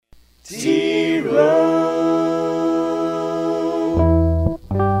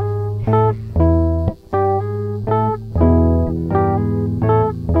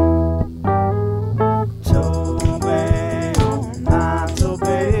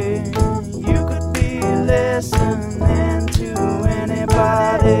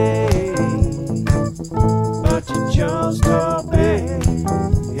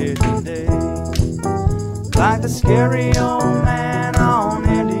Like the scary old man on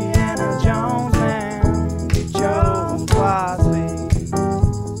Indiana Jones, and you chose wisely.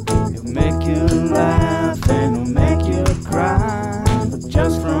 He'll make you laugh and he'll make you cry, but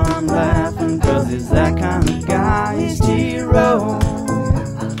just from laughing, 'cause he's that kind of guy. He's T-Row,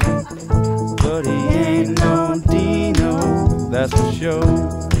 but he ain't no Dino, that's for sure.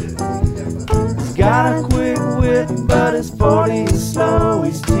 He's got a quick wit, but his 40 is slow.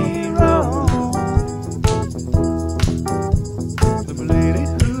 He's T-Row.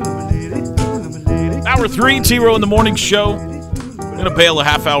 Hour 3, T-Row in the Morning Show. Going to bail a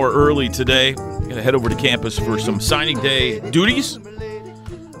half hour early today. Going to head over to campus for some signing day duties.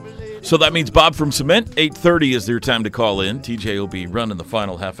 So that means Bob from Cement, 8:30 is their time to call in. TJ will be running the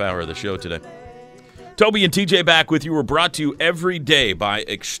final half hour of the show today. Toby and TJ back with you. We're brought to you every day by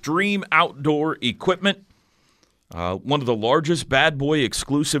Extreme Outdoor Equipment, one of the largest bad boy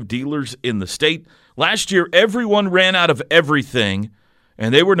exclusive dealers in the state. Last year, everyone ran out of everything,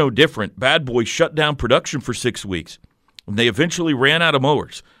 and they were no different. Bad Boy shut down production for 6 weeks, and they eventually ran out of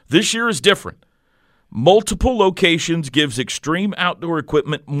mowers. This year is different. Multiple locations gives Extreme Outdoor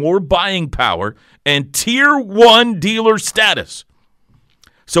Equipment more buying power and Tier 1 dealer status.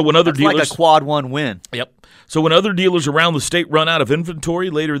 So when other dealers, like a quad 1 win. Yep. So when other dealers around the state run out of inventory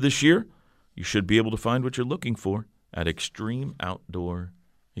later this year, you should be able to find what you're looking for at Extreme Outdoor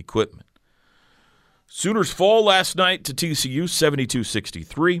Equipment. Sooners fall last night to TCU,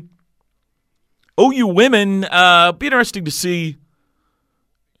 72-63. OU women, be interesting to see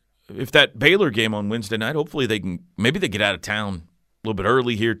if that Baylor game on Wednesday night, hopefully they get out of town a little bit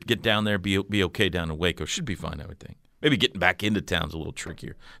early here to get down there, be okay down in Waco. Should be fine, I would think. Maybe getting back into town's a little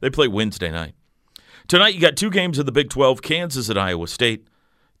trickier. They play Wednesday night. Tonight you got 2 games of the Big 12, Kansas at Iowa State,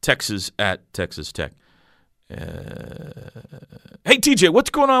 Texas at Texas Tech. Hey, TJ, what's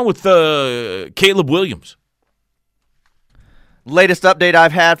going on with Caleb Williams? Latest update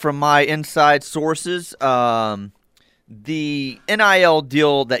I've had from my inside sources, the NIL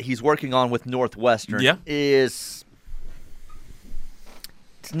deal that he's working on with Northwestern is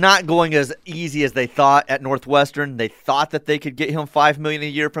it's not going as easy as they thought at Northwestern. They thought that they could get him $5 million a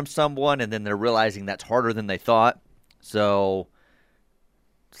year from someone, and then they're realizing that's harder than they thought. So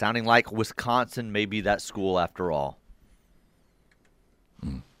sounding like Wisconsin may be that school after all.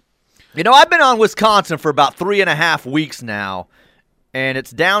 You know, I've been on Wisconsin for about 3.5 weeks now, and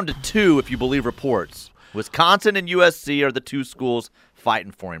it's down to 2 if you believe reports. Wisconsin and USC are the 2 schools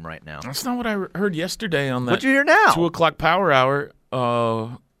fighting for him right now. That's not what I heard yesterday on that. What'd you hear now? 2 o'clock power hour,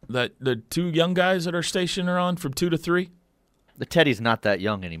 that the 2 young guys at our station are on from 2 to 3. The Teddy's not that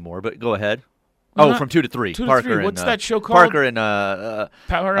young anymore, but go ahead. No, from 2 to 3. 2 to Parker 3. What's that show called? Parker and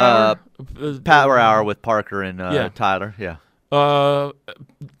Power Hour? Power Hour with Parker and Tyler, yeah.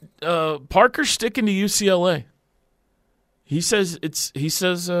 Parker's sticking to UCLA. He says he's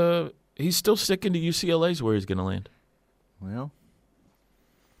still sticking to UCLA's where he's going to land. Well,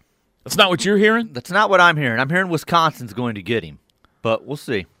 that's not what you're hearing? That's not what I'm hearing. I'm hearing Wisconsin's going to get him, but we'll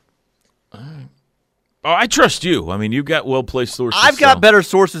see. Oh, I trust you. I mean, you've got well-placed sources. I've got better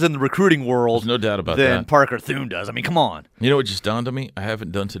sources in the recruiting world. There's no doubt about than that. Parker Thune does. I mean, come on. You know what just dawned on me? I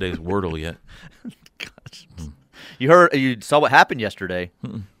haven't done today's Wordle yet. Gosh. You saw what happened yesterday.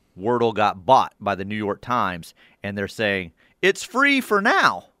 Wordle got bought by the New York Times, and they're saying it's free for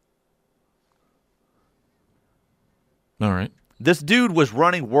now. All right. This dude was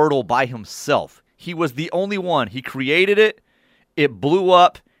running Wordle by himself. He was the only one. He created it. It blew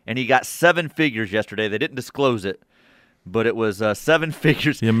up. And he got 7 figures yesterday. They didn't disclose it, but it was 7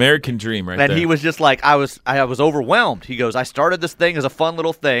 figures. The American dream right there. And he was just like, I was overwhelmed. He goes, I started this thing as a fun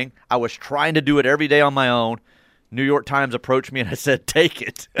little thing. I was trying to do it every day on my own. New York Times approached me, and I said, take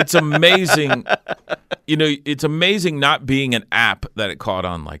it. It's amazing. It's amazing not being an app that it caught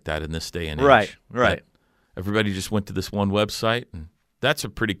on like that in this day and age. Right. Everybody just went to this one website, and that's a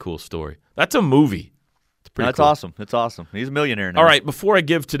pretty cool story. That's a movie. That's cool. awesome. It's awesome. He's a millionaire now. All right, before I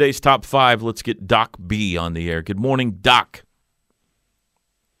give today's top 5, let's get Doc B on the air. Good morning, Doc.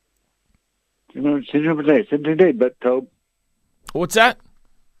 17 days, but what's that?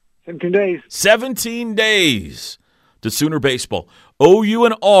 17 days. 17 days to Sooner baseball. OU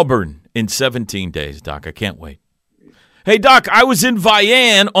and Auburn in 17 days, Doc. I can't wait. Hey, Doc, I was in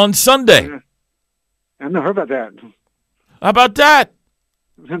Vian on Sunday. I've never heard about that. How about that?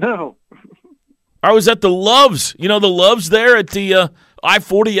 No. I was at the Loves. You know the Loves there at the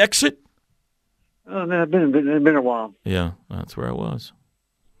I-40 exit? Oh, no, it's been a while. Yeah, that's where I was.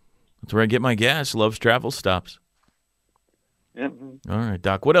 That's where I get my gas. Loves Travel Stops. Yep. All right,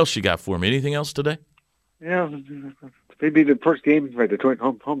 Doc. What else you got for me? Anything else today? Yeah, maybe the first game, right? The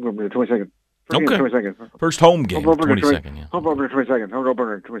home opener, the 22nd. First Okay. game, 22nd. First home game, Home opener, 22nd. Yeah. Home opener, 22nd. Home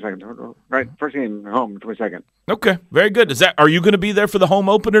opener, 22nd. Right, first game, home, 22nd. Okay, very good. Are you going to be there for the home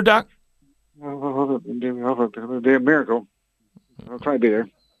opener, Doc? It'll be a miracle. I'll try to be there.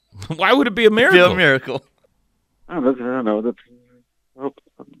 Why would it be a miracle? Feel a miracle. I don't know. I'll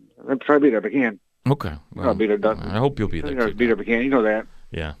try to be there if I can. Okay. Well, I'll be there, Doc. I hope you'll be there. I'll Too, be there Doc. if I can. You know that,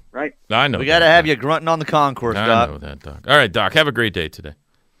 Yeah, right? I know. We got to that, have Doc. you grunting on the concourse, I Doc. know that, Doc. All right, Doc. Have a great day today.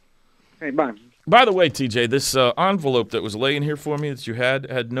 Hey, bye. By the way, TJ, this envelope that was laying here for me that you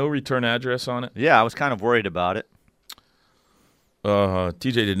had no return address on it. Yeah, I was kind of worried about it.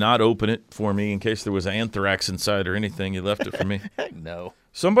 TJ did not open it for me in case there was anthrax inside or anything. He left it for me. Heck no.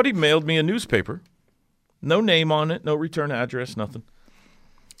 Somebody mailed me a newspaper. No name on it, no return address, nothing.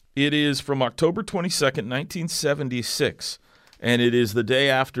 It is from October 22nd, 1976, and it is the day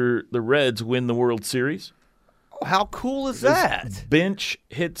after the Reds win the World Series. Oh, how cool is that? Bench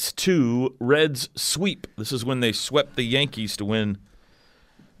hits 2, Reds sweep. This is when they swept the Yankees to win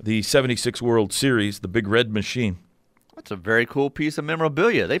the 76 World Series, the Big Red Machine. That's a very cool piece of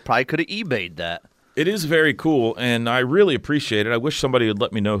memorabilia. They probably could have eBayed that. It is very cool, and I really appreciate it. I wish somebody would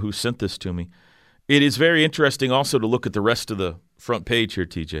let me know who sent this to me. It is very interesting also to look at the rest of the front page here,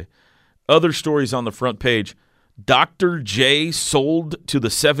 TJ. Other stories on the front page. Dr. J sold to the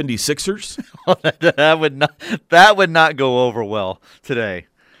 76ers. that would not go over well today.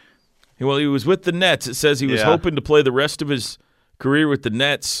 Well, he was with the Nets. It says he was hoping to play the rest of his career with the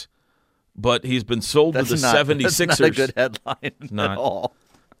Nets, but he's been sold to the 76ers. That's not a good headline at all.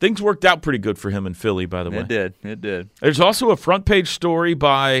 Things worked out pretty good for him in Philly, by the way. It did. There's also a front page story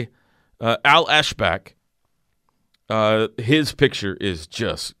by Al Ashback. His picture is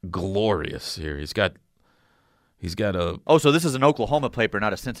just glorious here. He's got a. Oh, so this is an Oklahoma paper,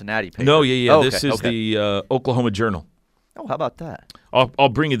 not a Cincinnati paper. No, yeah. Oh, this is the Oklahoma Journal. Oh, how about that? I'll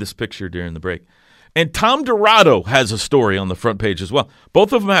bring you this picture during the break. And Tom Dorado has a story on the front page as well.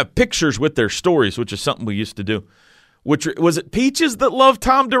 Both of them have pictures with their stories, which is something we used to do. Which was it Peaches that loved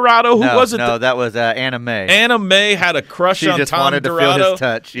Tom Dorado? Who was it? No, that was Anna Mae. Anna Mae had a crush on just Tom wanted Dorado. to feel his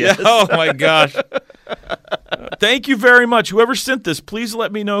touch. Yes. Yeah, oh my gosh. Thank you very much. Whoever sent this, please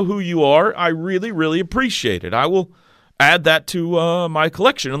let me know who you are. I really, really appreciate it. I will add that to my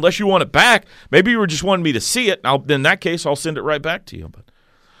collection. Unless you want it back. Maybe you were just wanting me to see it. In that case, I'll send it right back to you. But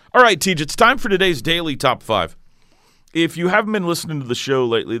all right, TJ, it's time for today's Daily Top 5. If you haven't been listening to the show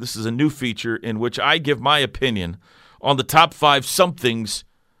lately, this is a new feature in which I give my opinion on the top 5 somethings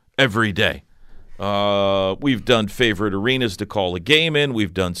every day. We've done favorite arenas to call a game in.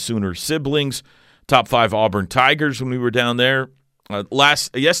 We've done Sooner siblings, top 5 Auburn Tigers when we were down there.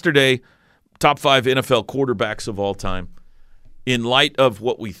 Yesterday, top 5 NFL quarterbacks of all time. In light of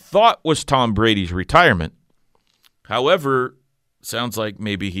what we thought was Tom Brady's retirement. However, sounds like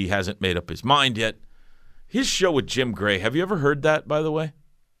maybe he hasn't made up his mind yet. His show with Jim Gray, have you ever heard that, by the way?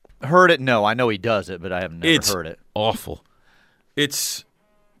 Heard it? No, I know he does it, but I have never heard it. Awful. It's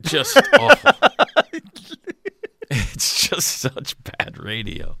just awful. It's just such bad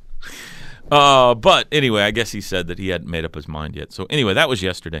radio. But anyway, I guess he said that he hadn't made up his mind yet. So anyway, that was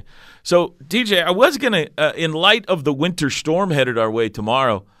yesterday. So, DJ, I was going to, in light of the winter storm headed our way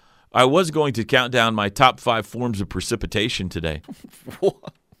tomorrow, I was going to count down my top 5 forms of precipitation today.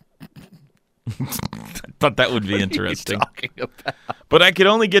 I thought that would be interesting. What are you talking about? But I could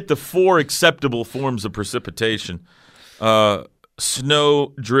only get to 4 acceptable forms of precipitation.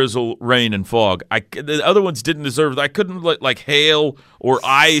 Snow, drizzle, rain, and fog. The other ones didn't deserve it. I couldn't let like hail or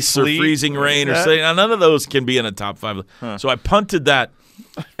ice or freezing rain or something. None of those can be in a top 5. So I punted that.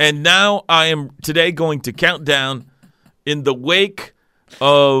 And now I am today going to count down in the wake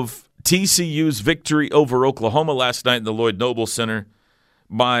of TCU's victory over Oklahoma last night in the Lloyd Noble Center,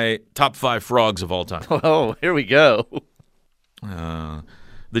 my top 5 frogs of all time. Oh, here we go.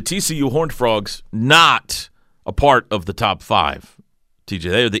 The TCU Horned Frogs, not a part of the top 5. TJ,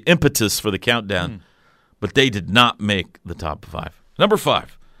 they are the impetus for the countdown, but they did not make the top 5. Number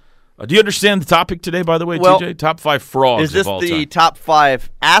 5. Do you understand the topic today, by the way, TJ? Top 5 frogs Is this of all the time. top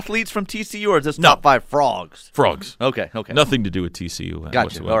 5 athletes from TCU, or is this top 5 frogs? Frogs. Okay. Nothing to do with TCU Gotcha.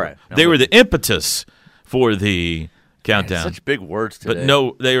 whatsoever. All right. They were the impetus for the countdown. Such big words today. But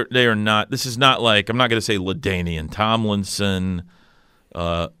no, they are not. This is not like, I'm not going to say LaDainian Tomlinson,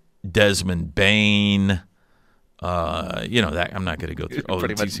 Desmond Bain. That I'm not going to go through.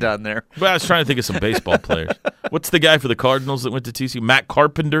 Pretty much done there. But I was trying to think of some baseball players. What's the guy for the Cardinals that went to TCU? Matt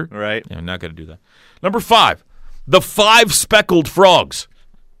Carpenter. Right. Yeah, I'm not going to do that. Number 5, the 5 speckled frogs.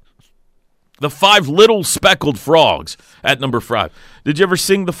 The 5 little speckled frogs at number 5. Did you ever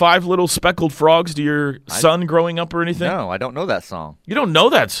sing the 5 little speckled frogs to your son growing up or anything? No, I don't know that song. You don't know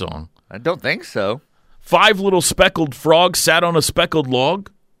that song. I don't think so. 5 little speckled frogs sat on a speckled log.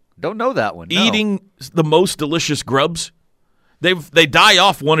 Don't know that one. No. Eating the most delicious grubs. They die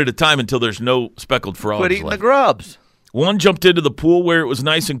off one at a time until there's no speckled frogs Quit eating left. the grubs. One jumped into the pool where it was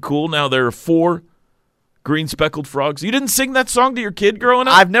nice and cool. Now there are 4 green speckled frogs. You didn't sing that song to your kid growing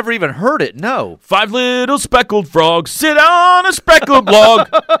up? I've never even heard it. No. 5 little speckled frogs sit on a speckled log,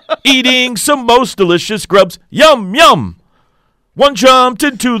 eating some most delicious grubs. Yum, yum. One jumped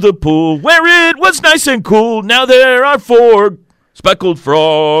into the pool where it was nice and cool. Now there are 4 speckled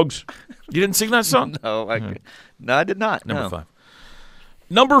frogs. You didn't sing that song? No, I did not. Number no. 5.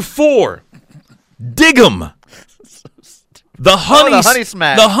 Number 4, Dig 'em. The Honey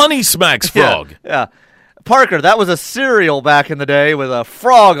Smacks. The Honey Smacks frog. Yeah. Parker, that was a cereal back in the day with a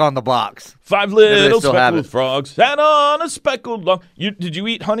frog on the box. 5 little still have speckled it. frogs sat on a speckled log. Did you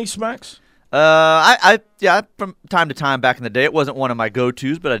eat Honey Smacks? Yeah, from time to time back in the day. It wasn't one of my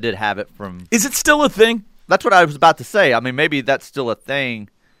go-tos, but I did have it from. Is it still a thing? That's what I was about to say. I mean, maybe that's still a thing.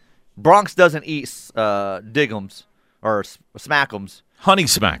 Bronx doesn't eat Dig'ems or Smack'ems. Honey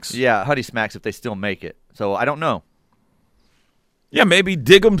Smacks. Yeah, Honey Smacks if they still make it. So I don't know. Yeah, maybe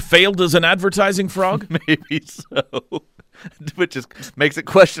Dig 'em failed as an advertising frog. Maybe so. Which makes it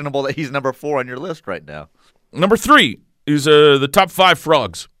questionable that he's number 4 on your list right now. Number 3 is the top 5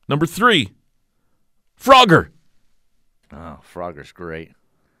 frogs. Number 3, Frogger. Oh, Frogger's great.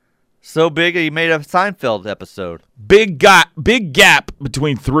 So big he made a Seinfeld episode. Big gap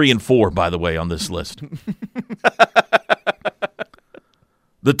between 3 and 4, by the way, on this list.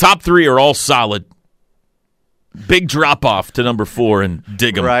 The top 3 are all solid. Big drop off to number 4 and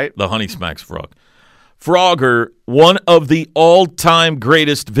Dig 'em, right. The Honey Smacks frog. Frogger, one of the all-time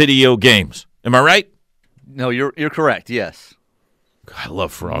greatest video games. Am I right? No, you're correct. Yes. I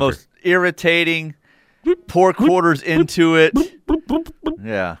love Frogger. Most irritating. Pour quarters into it.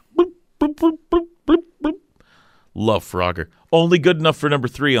 Yeah. Love Frogger. Only good enough for number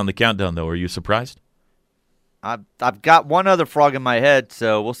 3 on the countdown, though. Are you surprised? I've got one other frog in my head,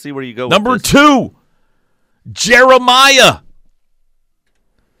 so we'll see where you go Number with this. 2, Jeremiah.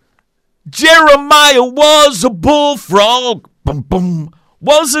 Jeremiah was a bullfrog. Boom, boom.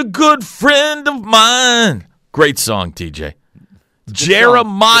 Was a good friend of mine. Great song, TJ.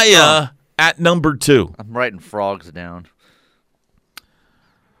 Jeremiah at number 2. I'm writing frogs down.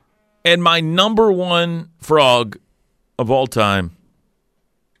 And my number 1 frog of all time,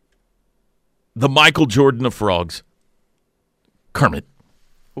 the Michael Jordan of frogs, Kermit.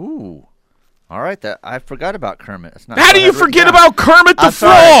 Ooh. All right, I forgot about Kermit. That's not How what do I you had written forget down. about Kermit the I'm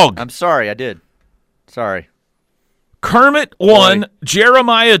Frog? I'm sorry, I did. Sorry. Kermit 1,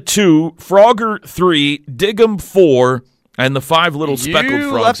 Jeremiah 2, Frogger 3, Dig 'em 4, and the 5 little speckled You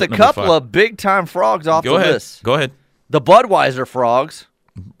frogs. left a at number couple 5. of big-time frogs off Go the ahead. list. Go ahead. The Budweiser frogs.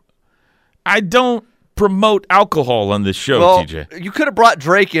 I don't promote alcohol on this show, Well, TJ. you could have brought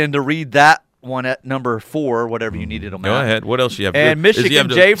Drake in to read that one at number 4, whatever you needed him Go at. ahead. What else you have? And Does he Michigan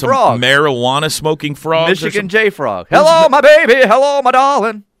have J some Frog. marijuana smoking frogs. or Michigan some- J Frog. Hello, my baby. Hello, my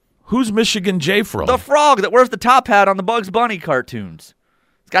darling. Who's Michigan J Frog? The frog that wears the top hat on the Bugs Bunny cartoons.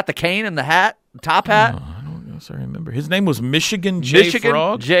 It's got the cane and the hat, the top hat. I don't know. I remember. His name was Michigan J Michigan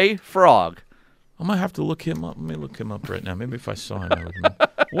Frog. J Frog. I might have to look him up. Let me look him up right now. Maybe if I saw him, I would know.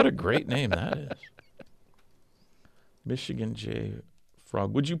 What a great name that is. Michigan J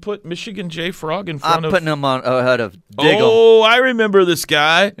Frog. Would you put Michigan J Frog in front I'm of? putting him on ahead of Dig 'em. Oh, I remember this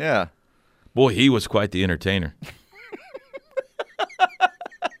guy. Yeah. Boy, he was quite the entertainer.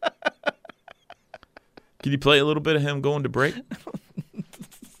 Can you play a little bit of him going to break?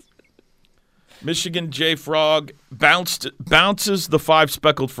 Michigan J Frog bounces the 5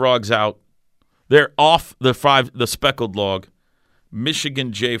 speckled frogs out. They're off the speckled log.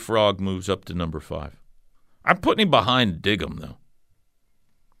 Michigan J Frog moves up to number 5. I'm putting him behind Dig 'em, though.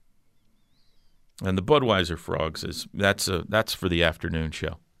 And the Budweiser frogs that's for the afternoon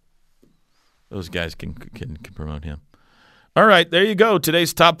show. Those guys can promote him. All right, there you go.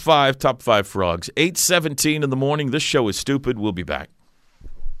 Today's top 5 frogs. 8:17 in the morning. This show is stupid. We'll be back.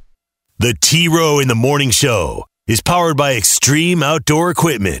 The T-Row in the Morning Show is powered by Extreme Outdoor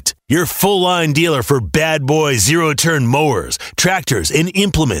Equipment, your full-line dealer for bad boy zero-turn mowers, tractors, and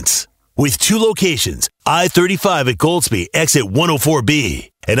implements. With 2 locations, I-35 at Goldsby, exit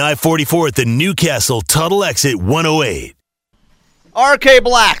 104B, and I-44 at the Newcastle Tuttle, exit 108. RK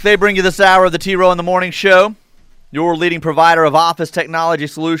Black, they bring you this hour of the T-Row in the Morning Show, your leading provider of office technology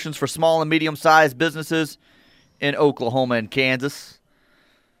solutions for small and medium-sized businesses in Oklahoma and Kansas.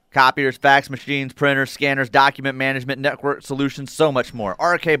 Copiers, fax machines, printers, scanners, document management, network solutions, so much more.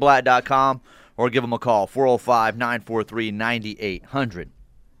 rkblack.com or give them a call, 405-943-9800.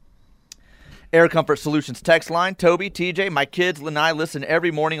 Air Comfort Solutions text line. Toby, TJ, my kids and I listen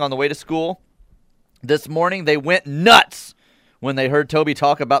every morning on the way to school. This morning they went nuts when they heard Toby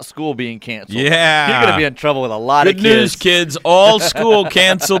talk about school being canceled. Yeah. You're going to be in trouble with a lot of Good kids. news, kids. All school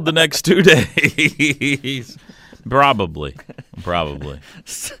canceled the next 2 days. Probably.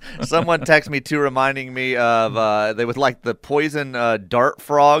 Someone texted me, too, reminding me of they was like the poison dart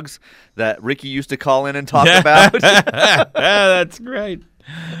frogs that Ricky used to call in and talk about. That's great.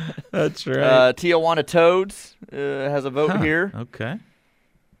 That's right. Tijuana Toads has a vote here. Okay.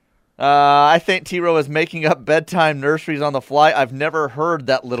 I think T-Row is making up bedtime nurseries on the fly. I've never heard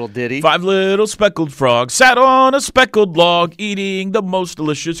that little ditty. 5 little speckled frogs sat on a speckled log eating the most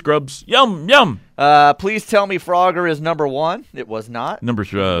delicious grubs. Yum, yum. Please tell me Frogger is number 1. It was not. Number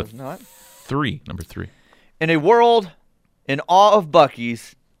It was not. 3. Number 3. In a world in awe of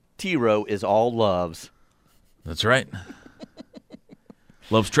Buc-ee's, T-Row is all loves. That's right.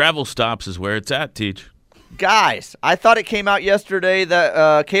 Love's Travel Stops is where it's at, Teach. Guys, I thought it came out yesterday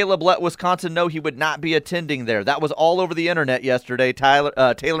that Caleb let Wisconsin know he would not be attending there. That was all over the internet yesterday. Taylor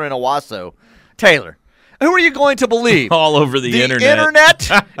in Owasso. Taylor, who are you going to believe? All over the internet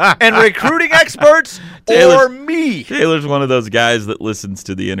and recruiting experts or me? Taylor's one of those guys that listens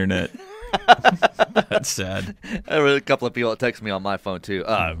to the internet. That's sad. There were a couple of people that texted me on my phone, too.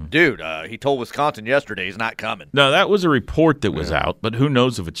 Dude, he told Wisconsin yesterday he's not coming. No, that was a report that was out, but who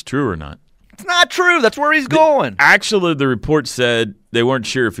knows if it's true or not. It's not true. That's where he's going. Actually, the report said they weren't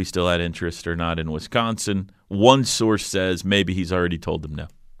sure if he still had interest or not in Wisconsin. One source says maybe he's already told them no.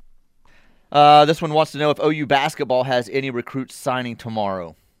 This one wants to know if OU basketball has any recruits signing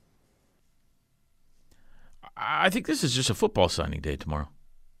tomorrow. I think this is just a football signing day tomorrow.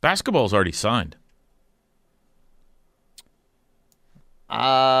 Basketball's already signed.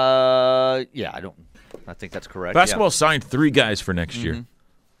 I think that's correct. Basketball signed 3 guys for next year.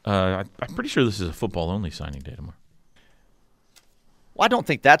 I'm pretty sure this is a football-only signing day tomorrow. Well, I don't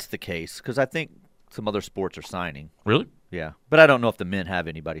think that's the case because I think some other sports are signing. Really? Yeah, but I don't know if the men have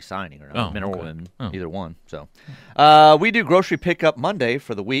anybody signing or not. Oh, Men or okay. women, Oh. either one. So, we do grocery pickup Monday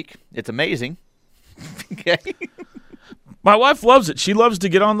for the week. It's amazing. Okay. My wife loves it. She loves to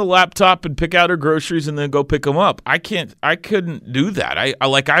get on the laptop and pick out her groceries and then go pick them up. I couldn't do that.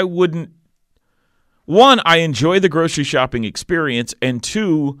 I wouldn't. 1, I enjoy the grocery shopping experience, and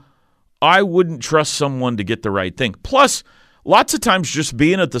 2, I wouldn't trust someone to get the right thing. Plus, lots of times just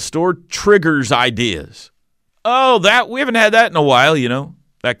being at the store triggers ideas. Oh, we haven't had that in a while,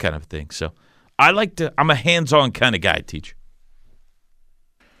 that kind of thing. So I'm a hands-on kind of guy, Teach.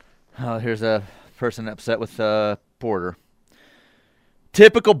 Oh, here's a person upset with Porter.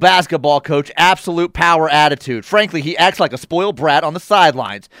 Typical basketball coach, absolute power attitude. Frankly, he acts like a spoiled brat on the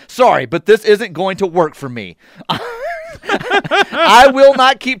sidelines. Sorry, but this isn't going to work for me. I will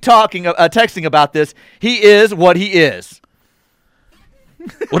not keep texting about this. He is what he is.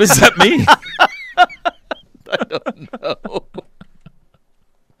 What does that mean? I don't know.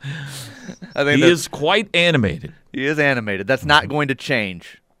 I think He is quite animated. He is animated. That's not going to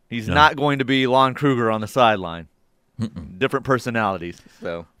change. He's not going to be Lon Kruger on the sideline. Different personalities.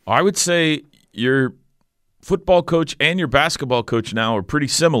 So I would say your football coach and your basketball coach now are pretty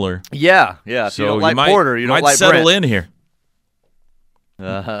similar. yeah. If So you don't like Porter, you don't might like settle Brent. in here.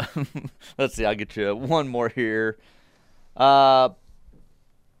 Let's see. I'll get you one more here.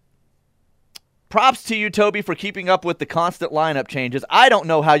 Props to you, Toby, for keeping up with the constant lineup changes. I don't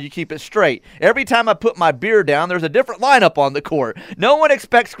know how you keep it straight. Every time I put my beer down, there's a different lineup on the court. No one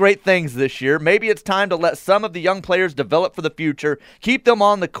expects great things this year. Maybe it's time to let some of the young players develop for the future. Keep them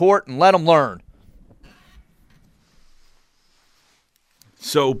on the court and let them learn.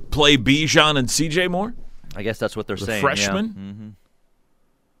 So play Bijan and CJ more? I guess that's what they're The saying. freshmen?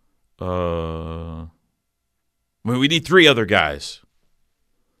 Yeah. We need 3 other guys.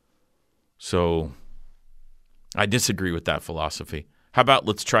 So I disagree with that philosophy. How about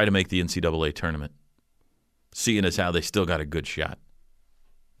let's try to make the NCAA tournament, seeing as how they still got a good shot.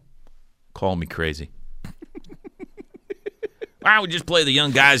 Call me crazy. Why don't we just play the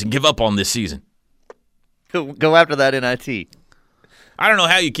young guys and give up on this season? Go after that NIT. I don't know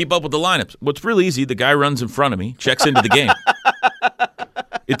how you keep up with the lineups. Well, it's real easy. The guy runs in front of me, checks into the game.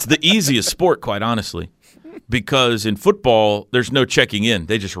 It's the easiest sport, quite honestly, because in football, there's no checking in.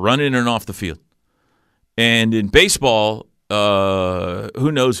 They just run in and off the field. And in baseball,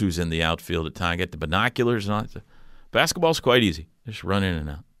 who knows who's in the outfield at time? Get the binoculars and all that. Basketball's quite easy. Just run in and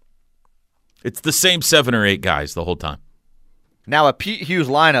out. It's the same 7 or 8 guys the whole time. Now a Pete Hughes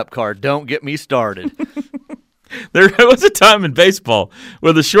lineup card. Don't get me started. There was a time in baseball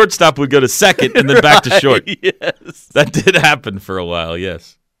where the shortstop would go to second and then back to short. Yes. That did happen for a while,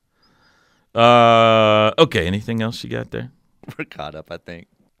 yes. Okay, anything else you got there? We're caught up, I think.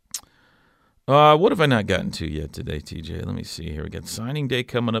 What have I not gotten to yet today, TJ? Let me see here. We got signing day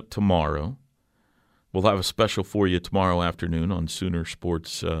coming up tomorrow. We'll have a special for you tomorrow afternoon on Sooner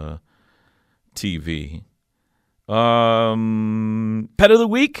Sports TV. Pet of the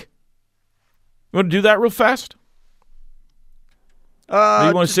week? You want to do that real fast? Or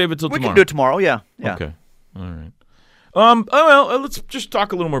you want to save it till tomorrow? We can do it tomorrow, yeah. Okay. All right. Well, let's just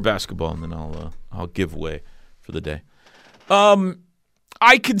talk a little more basketball, and then I'll give way for the day.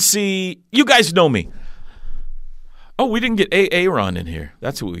 I can see – you guys know me. Oh, we didn't get Aaron in here.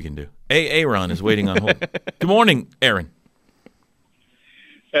 That's what we can do. Aaron is waiting on hold. Good morning, Aaron.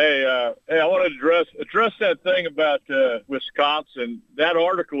 Hey, I want to address that thing about Wisconsin. That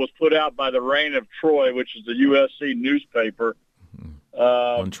article was put out by the Reign of Troy, which is the USC newspaper.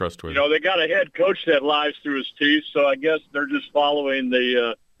 Untrustworthy. They got a head coach that lies through his teeth, so I guess they're just following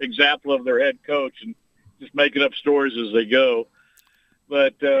the example of their head coach and just making up stories as they go.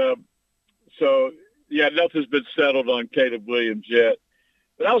 But nothing's been settled on Caleb Williams yet.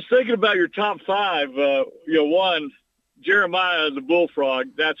 But I was thinking about your top 5. One, Jeremiah the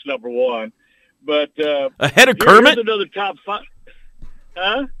Bullfrog, that's number 1. But ahead of Kermit? Here's another top 5.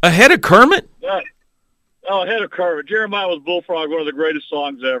 Huh? Ahead of Kermit? Ahead of Kermit. Jeremiah was Bullfrog, one of the greatest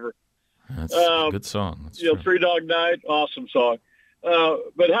songs ever. That's a good song. That's true. Three Dog Night, awesome song.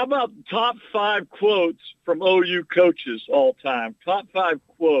 But how about top 5 quotes from OU coaches all time? Top 5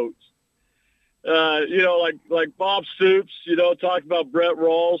 quotes. Like Bob Stoops, talked about Brett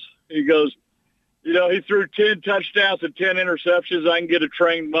Rawls. He goes, he threw 10 touchdowns and 10 interceptions. I can get a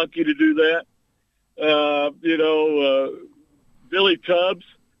trained monkey to do that. Billy Tubbs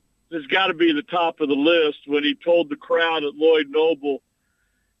has got to be the top of the list when he told the crowd at Lloyd Noble,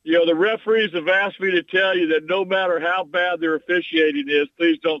 the referees have asked me to tell you that no matter how bad their officiating is,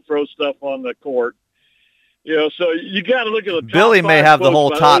 please don't throw stuff on the court. So you got to look at the top Billy may 5 have the whole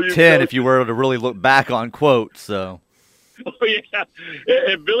quotes top by OU 10 coaches. if you were to really look back on quotes. So. Oh, yeah.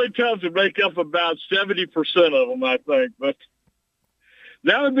 And Billy Tubbs would make up about 70% of them, I think. But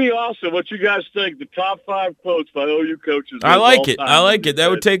that would be awesome. What you guys think? The top 5 quotes by OU coaches. I like it. Time.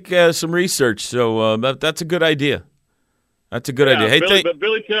 That would take some research. So that's a good idea. That's a good idea. Hey, but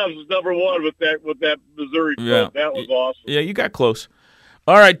Billy Tubbs was number 1 with that Missouri quote. Yeah. That was awesome. Yeah, you got close.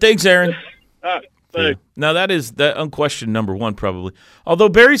 All right, thanks, Aaron. All right, thanks. Yeah. Now that is that unquestioned number 1 probably. Although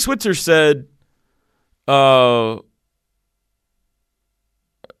Barry Switzer said, what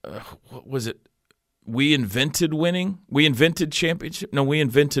was it? We invented winning. We invented championship. No, we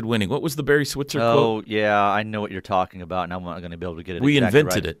invented winning. What was the Barry Switzer quote? Oh, yeah, I know what you're talking about, and I'm not going to be able to get it. We exactly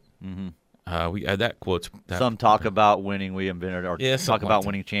invented right. it. Mm-hmm. That quote's some talk about winning. We invented it. Or Yeah, talk something about like that.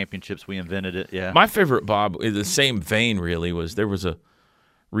 winning championships. We invented it. Yeah. My favorite, Bob, in the same vein, really, was there was a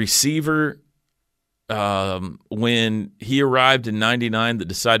receiver when he arrived in '99 that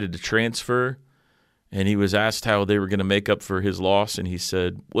decided to transfer, and he was asked how they were going to make up for his loss, and he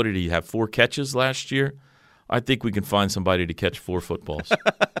said, "What did he have? 4 catches last year? I think we can find somebody to catch 4 footballs."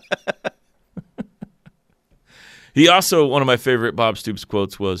 He also, one of my favorite Bob Stoops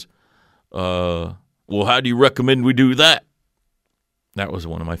quotes was, well, how do you recommend we do that? That was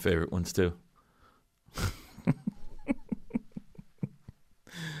one of my favorite ones, too.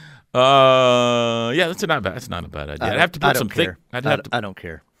 That's not a bad idea. I'd have to put some care. I don't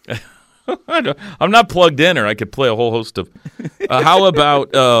care. I'm not plugged in, or I could play a whole host of. How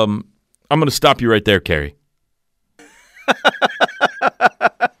about? I'm going to stop you right there, Carrie.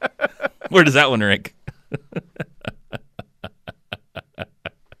 Where does that one rank?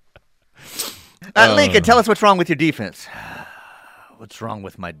 Lincoln, tell us what's wrong with your defense. What's wrong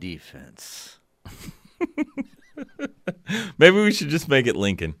with my defense? Maybe we should just make it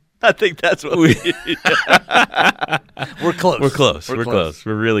Lincoln. I think that's what we We're close. We're close. We're close.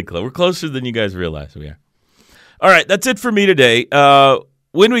 We're really close. We're closer than you guys realize we are. All right, that's it for me today.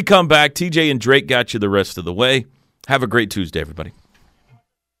 When we come back, TJ and Drake got you the rest of the way. Have a great Tuesday, everybody.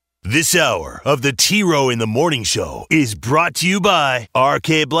 This hour of the T-Row in the Morning Show is brought to you by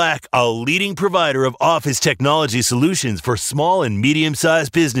RK Black, a leading provider of office technology solutions for small and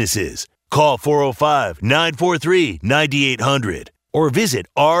medium-sized businesses. Call 405-943-9800 or visit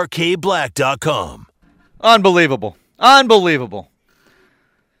rkblack.com. Unbelievable. Unbelievable.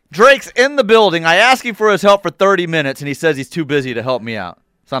 Drake's in the building. I asked him for his help for 30 minutes, and he says he's too busy to help me out.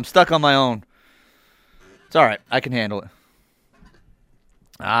 So I'm stuck on my own. It's all right. I can handle it.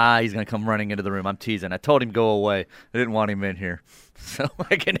 He's going to come running into the room. I'm teasing. I told him go away. I didn't want him in here. So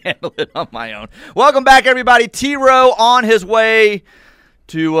I can handle it on my own. Welcome back, everybody. T-Row on his way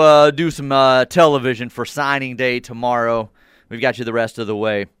to do some television for signing day tomorrow. We've got you the rest of the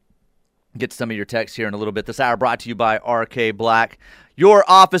way. Get some of your texts here in a little bit. This hour brought to you by RK Black, your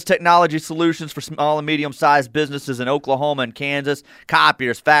office technology solutions for small and medium-sized businesses in Oklahoma and Kansas.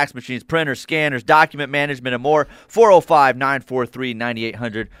 Copiers, fax machines, printers, scanners, document management, and more.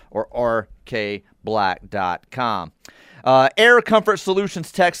 405-943-9800 or rkblack.com. Air Comfort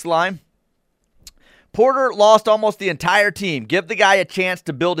Solutions text line. Porter lost almost the entire team. Give the guy a chance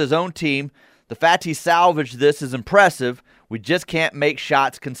to build his own team. The fact he salvaged this is impressive. We just can't make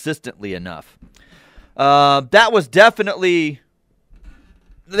shots consistently enough. That was definitely...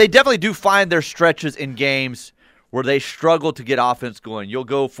 They definitely do find their stretches in games where they struggle to get offense going. You'll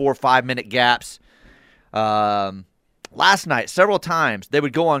go 4 or 5 minute gaps. Last night, several times, they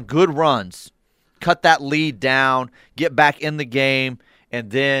would go on good runs, cut that lead down, get back in the game,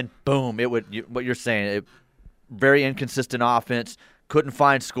 and then, boom, it would. What you're saying, very inconsistent offense, couldn't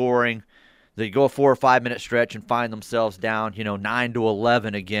find scoring. They go a 4 or 5 minute stretch and find themselves down,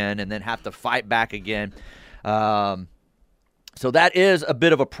 9-11 again, and then have to fight back again. So that is a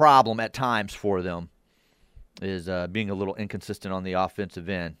bit of a problem at times for them, is being a little inconsistent on the offensive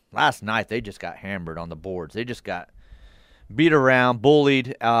end. Last night, they just got hammered on the boards. They just got beat around,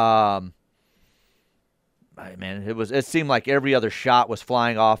 bullied. It seemed like every other shot was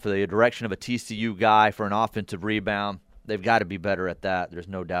flying off the direction of a TCU guy for an offensive rebound. They've got to be better at that. There's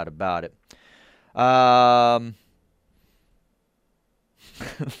no doubt about it.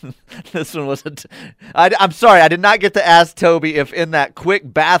 This one was I'm sorry, I did not get to ask Toby if in that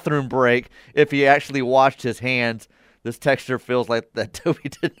quick bathroom break, if he actually washed his hands. This texture feels like that Toby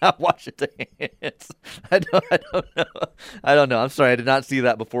did not wash his hands. I don't know. I'm sorry, I did not see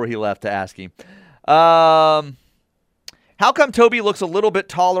that before he left to ask him. How come Toby looks a little bit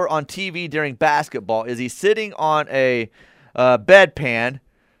taller on TV during basketball? Is he sitting on a bedpan?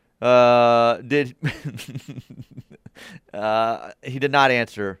 He did not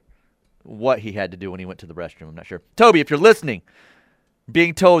answer what he had to do when he went to the restroom. I'm not sure. Toby, if you're listening,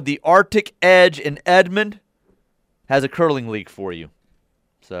 being told the Arctic Edge in Edmond has a curling league for you.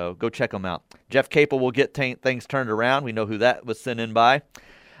 So go check them out. Jeff Capel will get things turned around. We know who that was sent in by.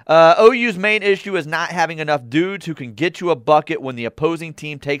 OU's main issue is not having enough dudes who can get you a bucket when the opposing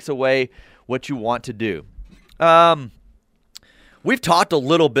team takes away what you want to do. We've talked a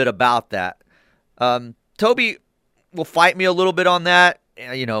little bit about that. Toby will fight me a little bit on that.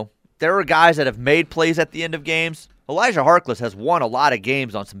 There are guys that have made plays at the end of games. Elijah Harkless has won a lot of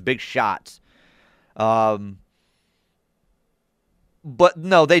games on some big shots. But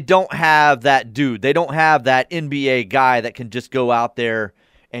no, they don't have that dude. They don't have that NBA guy that can just go out there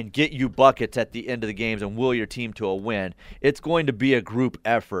and get you buckets at the end of the games and will your team to a win. It's going to be a group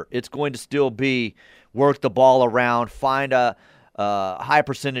effort. It's going to still be work the ball around, find a high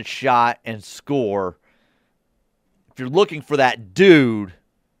percentage shot, and score. If you're looking for that dude,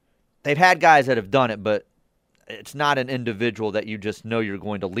 they've had guys that have done it, but it's not an individual that you just know you're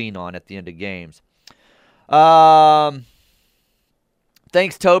going to lean on at the end of games.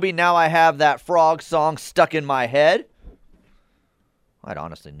 Thanks, Toby. Now I have that frog song stuck in my head. I'd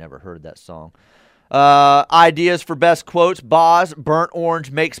honestly never heard that song. Ideas for best quotes. Boz, burnt orange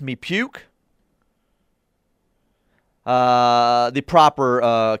makes me puke. The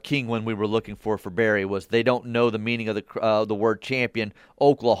proper king one we were looking for Barry was they don't know the meaning of the word champion.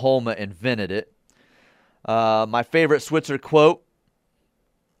 Oklahoma invented it. My favorite Switzer quote.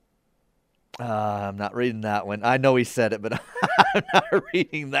 I'm not reading that one. I know he said it, but I'm not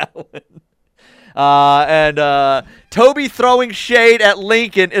reading that one. And Toby throwing shade at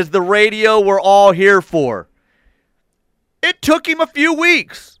Lincoln is the radio we're all here for. It took him a few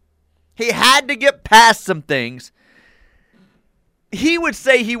weeks. He had to get past some things. He would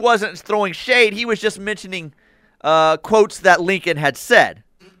say he wasn't throwing shade. He was just mentioning quotes that Lincoln had said.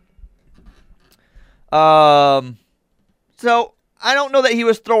 So I don't know that he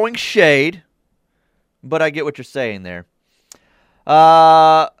was throwing shade, but I get what you're saying there.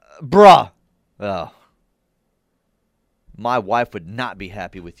 Bruh. Oh. My wife would not be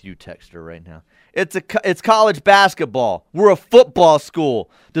happy with you, texter, right now. It's college basketball. We're a football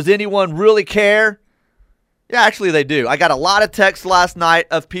school. Does anyone really care? Yeah, actually they do. I got a lot of texts last night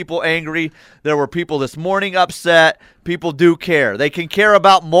of people angry. There were people this morning upset. People do care. They can care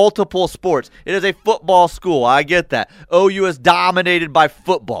about multiple sports. It is a football school. I get that. OU is dominated by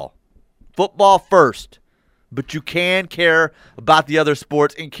football. Football first. But you can care about the other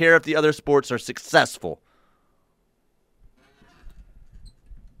sports and care if the other sports are successful.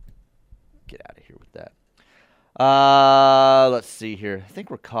 Get out of here with that. Let's see here. I think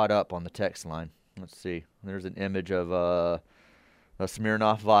we're caught up on the text line. Let's see. There's an image of a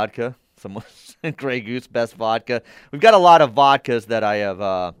Smirnoff vodka. Some Grey Goose best vodka. We've got a lot of vodkas that I have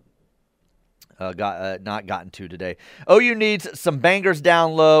not gotten to today. OU needs some bangers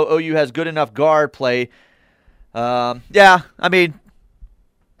down low. OU has good enough guard play. Yeah, I mean,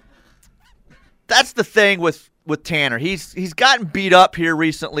 that's the thing with Tanner. He's gotten beat up here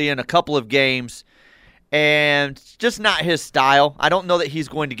recently in a couple of games, and it's just not his style. I don't know that he's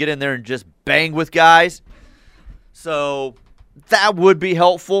going to get in there and just bang with guys. So that would be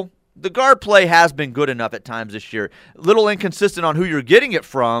helpful. The guard play has been good enough at times this year. A little inconsistent on who you're getting it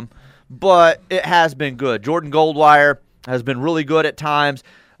from, but it has been good. Jordan Goldwire has been really good at times.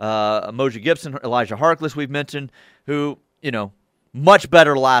 Emoji Gibson, Elijah Harkless we've mentioned, who, much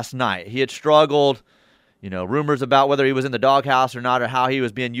better last night. He had struggled, rumors about whether he was in the doghouse or not or how he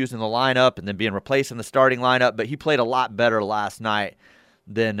was being used in the lineup and then being replaced in the starting lineup, but he played a lot better last night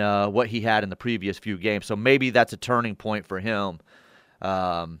than what he had in the previous few games. So maybe that's a turning point for him.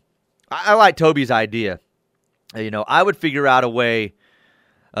 I like Toby's idea. I would figure out a way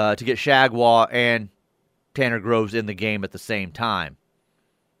to get Shagwell and Tanner Groves in the game at the same time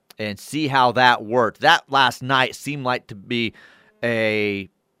and see how that worked. That last night seemed like to be an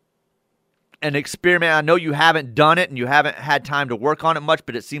experiment. I know you haven't done it and you haven't had time to work on it much,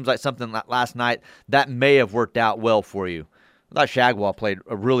 but it seems like something that last night that may have worked out well for you. I thought Shagwell played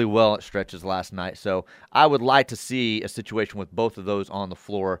really well at stretches last night, so I would like to see a situation with both of those on the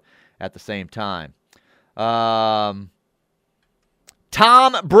floor at the same time. Tom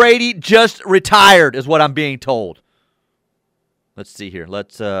Brady just retired is what I'm being told. Let's see here.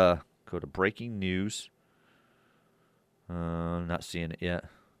 Let's go to breaking news. I'm not seeing it yet.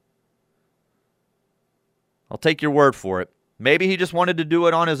 I'll take your word for it. Maybe he just wanted to do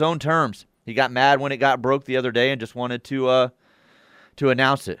it on his own terms. He got mad when it got broke the other day and just wanted to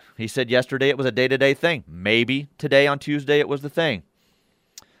announce it. He said yesterday it was a day-to-day thing. Maybe today on Tuesday it was the thing.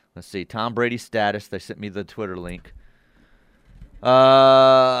 Let's see. Tom Brady's status. They sent me the Twitter link.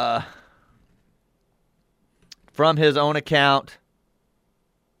 From his own account.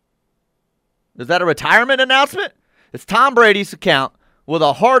 Is that a retirement announcement? It's Tom Brady's account with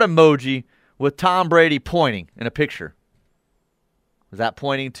a heart emoji with Tom Brady pointing in a picture. Is that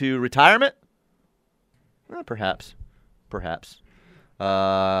pointing to retirement? Perhaps.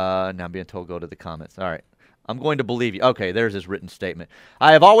 Now I'm being told go to the comments. All right. I'm going to believe you. Okay, there's his written statement.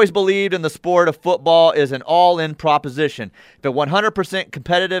 I have always believed in the sport of football is an all-in proposition. If a 100%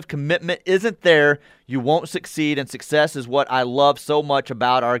 competitive commitment isn't there, you won't succeed, and success is what I love so much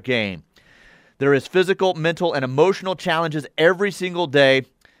about our game. There is physical, mental, and emotional challenges every single day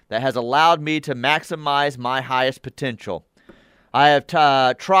that has allowed me to maximize my highest potential. I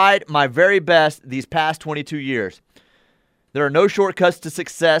have tried my very best these past 22 years. There are no shortcuts to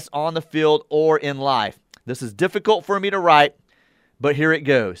success on the field or in life. This is difficult for me to write, but here it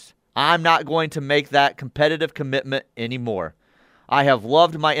goes. I'm not going to make that competitive commitment anymore. I have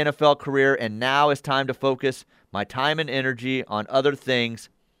loved my NFL career, and now it's time to focus my time and energy on other things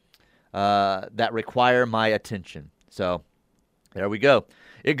that require my attention. So there we go.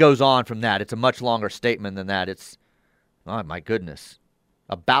 It goes on from that. It's a much longer statement than that. It's, oh my goodness,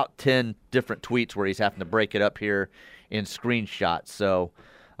 about 10 different tweets where he's having to break it up here in screenshots. So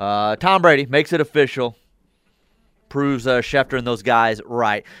Tom Brady makes it official. Proves Schefter and those guys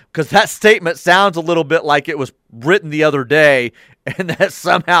right. Because that statement sounds a little bit like it was written the other day and that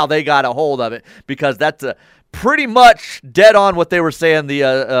somehow they got a hold of it, because that's pretty much dead on what they were saying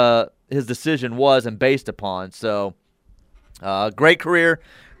his decision was and based upon. So great career,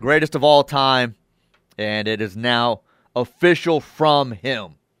 greatest of all time, and it is now official from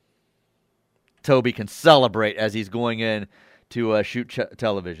him. Toby can celebrate as he's going in to shoot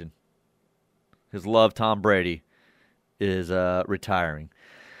television. His love, Tom Brady, is retiring.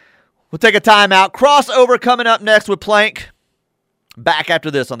 We'll take a timeout. Crossover coming up next with Plank. Back after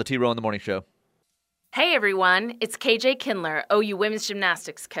this on the T-Row in the Morning Show. Hey everyone, it's KJ Kindler, OU Women's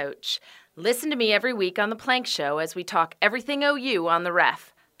Gymnastics coach. Listen to me every week on the Plank Show as we talk everything OU on the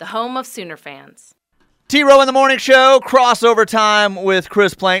Ref, the home of Sooner fans. T-Row in the Morning Show, crossover time with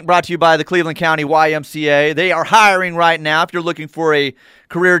Chris Plank, brought to you by the Cleveland County YMCA. They are hiring right now. If you're looking for a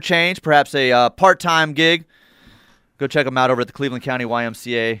career change, perhaps a part-time gig, go check them out over at the Cleveland County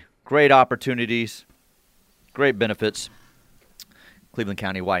YMCA. Great opportunities, great benefits. Cleveland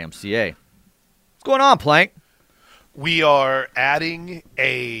County YMCA. What's going on, Plank? We are adding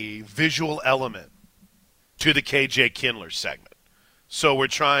a visual element to the KJ Kindler segment. So we're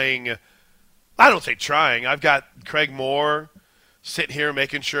trying, I don't say trying, I've got Craig Moore sitting here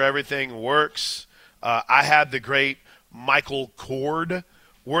making sure everything works. I had the great Michael Cord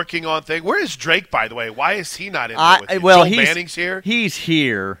working on things. Where is Drake, by the way? Why is he not in there with you? Well, Joel Manning's here? He's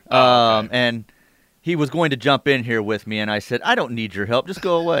here, okay. And he was going to jump in here with me, and I said, I don't need your help. Just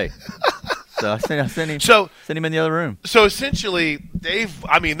go away. So I sent him in the other room. So essentially,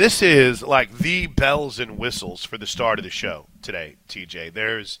 this is like the bells and whistles for the start of the show today, TJ.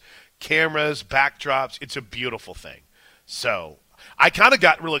 There's cameras, backdrops. It's a beautiful thing. So I kind of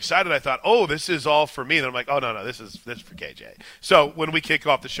got real excited. I thought, oh, this is all for me. And I'm like, oh, no, this is for KJ. So when we kick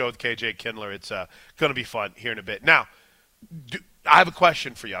off the show with KJ Kindler, it's going to be fun here in a bit. Now, I have a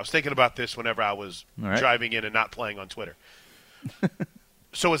question for you. I was thinking about this whenever I was driving in and not playing on Twitter.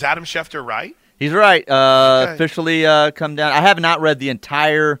 So is Adam Schefter right? He's right. Okay. Officially come down. I have not read the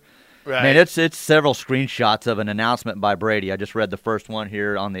entire. Right. Man, it's several screenshots of an announcement by Brady. I just read the first one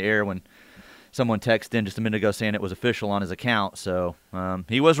here on the air when someone texted in just a minute ago saying it was official on his account. So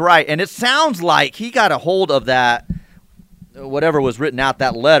he was right. And it sounds like he got a hold of that, whatever was written out,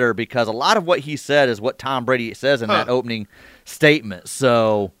 that letter, because a lot of what he said is what Tom Brady says in that opening statement.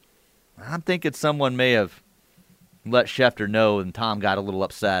 So I'm thinking someone may have let Schefter know, and Tom got a little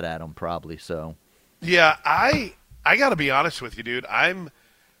upset at him probably. So yeah, I got to be honest with you, dude.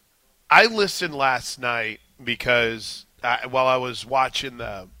 I listened last night because while I was watching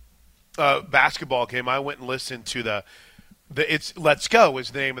the basketball game, I went and listened to it's Let's Go is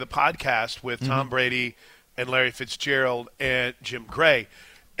the name of the podcast with Tom Brady and Larry Fitzgerald and Jim Gray.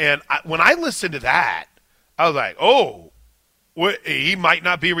 And when I listened to that, I was like, oh, he might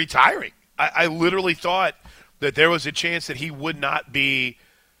not be retiring. I literally thought that there was a chance that he would not be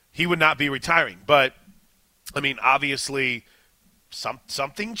retiring. But, I mean, obviously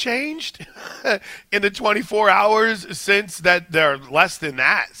something changed in the 24 hours since that. They're less than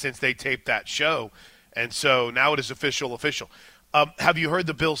that since they taped that show. And so now it is official. Have you heard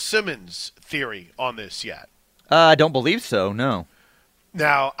the Bill Simmons theory on this yet? I don't believe so, no.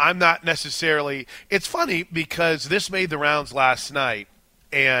 Now, I'm not necessarily – it's funny because this made the rounds last night,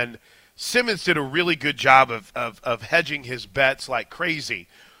 and Simmons did a really good job of hedging his bets like crazy.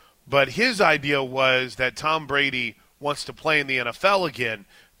 But his idea was that Tom Brady wants to play in the NFL again,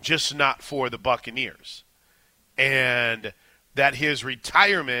 just not for the Buccaneers. And that his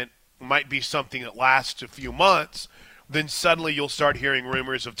retirement might be something that lasts a few months. Then suddenly you'll start hearing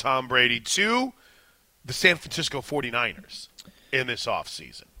rumors of Tom Brady to the San Francisco 49ers in this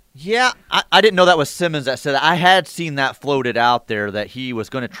offseason. Yeah, I didn't know that was Simmons that said that. I had seen that floated out there that he was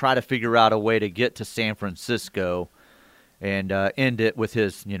going to try to figure out a way to get to San Francisco and end it with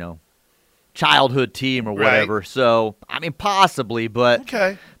his, childhood team or whatever. Right. So, I mean, possibly, but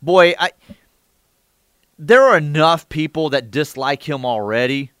okay. Boy, there are enough people that dislike him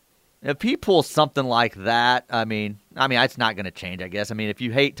already. If he pulls something like that, I mean, it's not going to change, I guess. I mean, if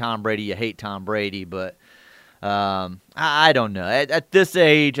you hate Tom Brady, you hate Tom Brady, but I don't know. At this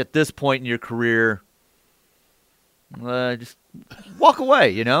age, at this point in your career, just walk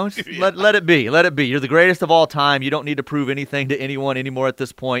away, Just let it be. Let it be. You're the greatest of all time. You don't need to prove anything to anyone anymore at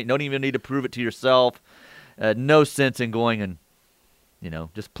this point. Don't even need to prove it to yourself. No sense in going and,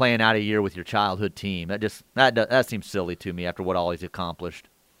 just playing out a year with your childhood team. That seems silly to me after what all he's accomplished.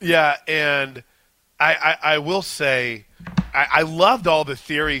 Yeah, and I will say I loved all the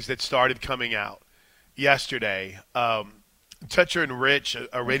theories that started coming out yesterday. Toucher and Rich,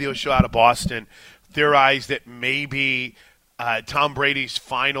 a radio show out of Boston, theorized that maybe Tom Brady's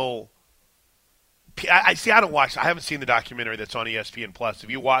final I haven't seen the documentary that's on ESPN Plus. Have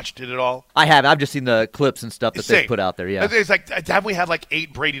you watched it at all? I have. I've just seen the clips and stuff that they've put out there, yeah. It's like, have we had like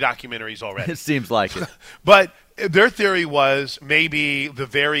 8 Brady documentaries already? It seems like it. But their theory was maybe the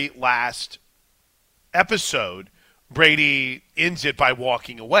very last episode, Brady ends it by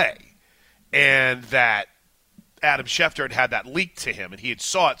walking away. And that Adam Schefter had that leaked to him, and he had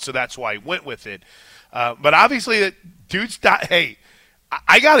saw it, so that's why he went with it. But obviously, dude's not – hey,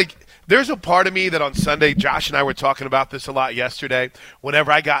 I got to – there's a part of me that on Sunday, Josh and I were talking about this a lot yesterday, whenever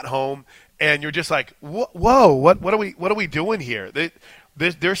I got home, and you're just like, whoa, what are we doing here?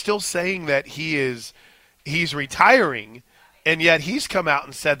 They're still saying that he's retiring, and yet he's come out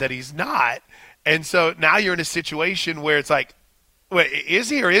and said that he's not. And so now you're in a situation where it's like, wait, is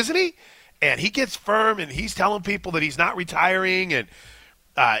he or isn't he? And he gets firm, and he's telling people that he's not retiring, and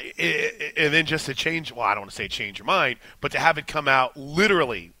then just to change, well, I don't want to say change your mind, but to have it come out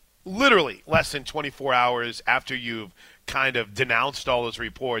literally less than 24 hours after you've kind of denounced all those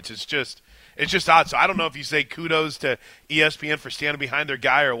reports, it's just odd. So I don't know if you say kudos to ESPN for standing behind their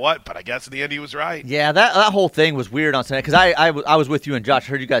guy or what, but I guess in the end he was right. Yeah, that whole thing was weird on Sunday because I was with you and Josh.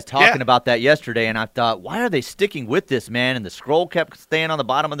 I heard you guys talking about that yesterday, and I thought, why are they sticking with this, man? And the scroll kept staying on the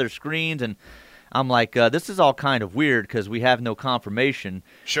bottom of their screens, and I'm like, this is all kind of weird because we have no confirmation.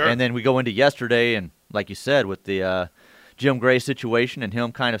 Sure. And then we go into yesterday, and like you said, with the Jim Gray situation and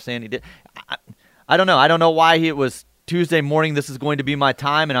him kind of saying he did. I don't know. I don't know why it was Tuesday morning, this is going to be my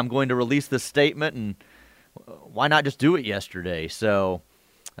time, and I'm going to release this statement, and why not just do it yesterday? So,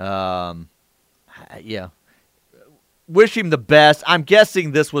 yeah. Wish him the best. I'm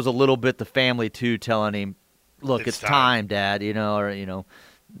guessing this was a little bit the family, too, telling him, look, it's time, Dad, or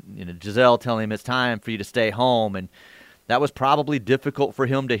Giselle telling him it's time for you to stay home, and that was probably difficult for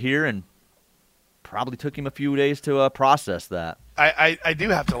him to hear, and probably took him a few days to process that. I do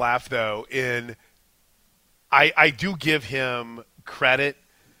have to laugh, though, I do give him credit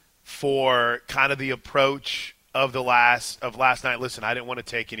for kind of the approach of last night. Listen, I didn't want to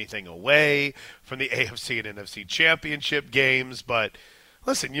take anything away from the AFC and NFC championship games, but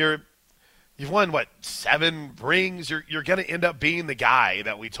listen, you've won 7 rings. You're going to end up being the guy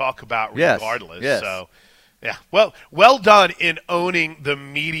that we talk about regardless. Yes. So, yeah, well done in owning the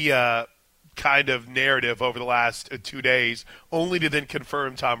media kind of narrative over the last 2 days, only to then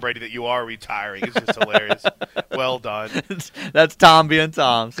confirm, Tom Brady, that you are retiring. It's just hilarious. Well done. That's Tom being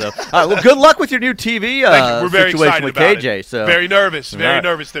Tom. So, all right, well, good luck with your new TV We're very situation with about KJ. it. So very nervous.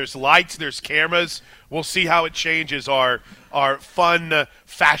 There's lights, there's cameras. We'll see how it changes our fun,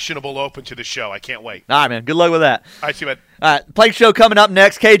 fashionable open to the show. I can't wait. All right, man. Good luck with that. All right, see you, man. All right, Plank Show coming up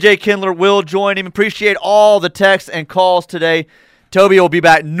next. KJ Kindler will join him. Appreciate all the texts and calls today. Toby will be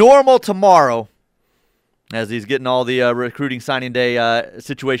back normal tomorrow as he's getting all the recruiting signing day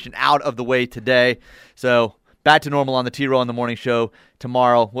situation out of the way today. So back to normal on the T-Row in the Morning Show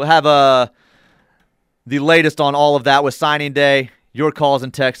tomorrow. We'll have the latest on all of that with signing day, your calls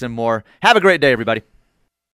and texts and more. Have a great day, everybody.